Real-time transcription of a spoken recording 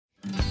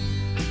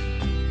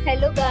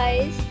Hello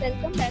guys,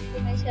 welcome back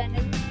to my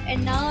channel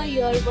and now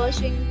you are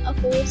watching a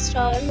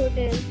 4-star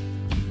hotel.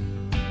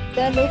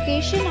 The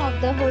location of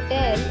the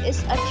hotel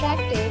is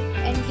attractive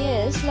and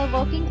guests love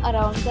walking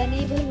around the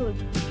neighborhood.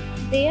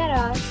 There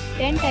are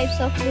 10 types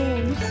of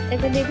rooms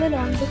available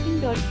on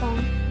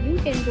booking.com. You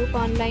can book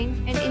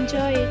online and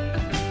enjoy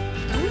it.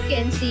 You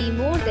can see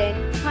more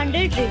than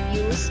 100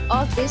 reviews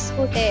of this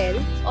hotel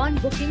on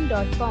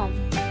booking.com.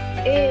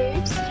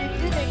 Its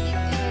review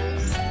rating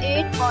is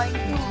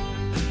 8.2,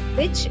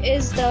 which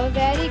is the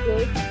very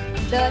good.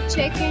 The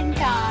check-in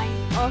time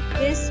of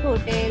this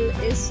hotel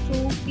is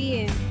 2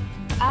 p.m.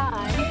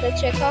 and the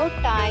checkout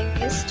time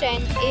is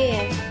 10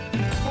 a.m.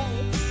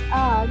 Pets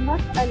are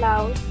not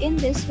allowed in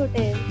this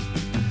hotel.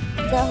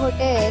 The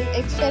hotel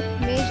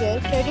accepts major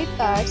credit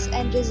cards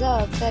and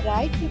reserves the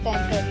right to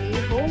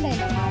temporarily hold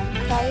an amount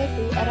prior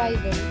to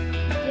arrival.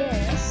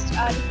 Guests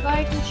are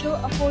required to show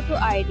a photo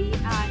ID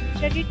and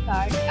credit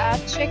card at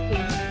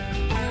check-in.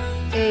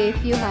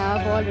 If you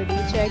have already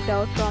checked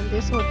out from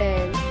this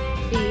hotel,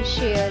 please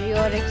share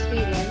your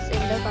experience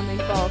in the comment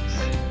box.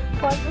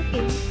 For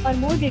booking or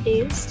more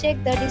details,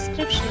 check the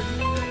description.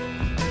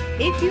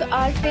 If you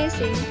are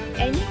facing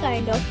any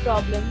kind of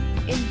problem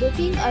in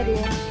booking a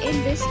room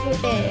in this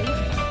hotel,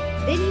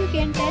 then you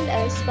can tell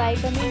us by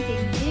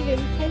commenting. We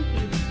will help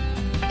you.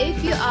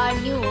 If you are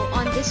new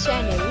on this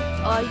channel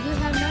or you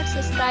have not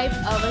subscribed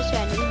our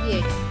channel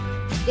yet,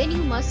 then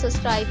you must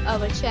subscribe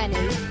our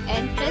channel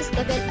and press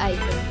the bell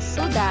icon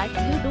so that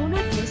you do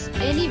not miss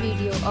any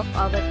video of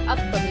our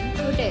upcoming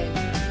hotel.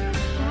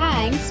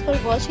 Thanks for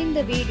watching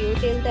the video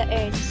till the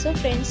end. So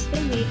friends,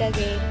 will meet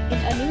again in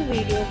a new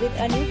video with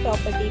a new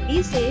property.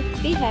 Be safe,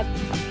 be happy.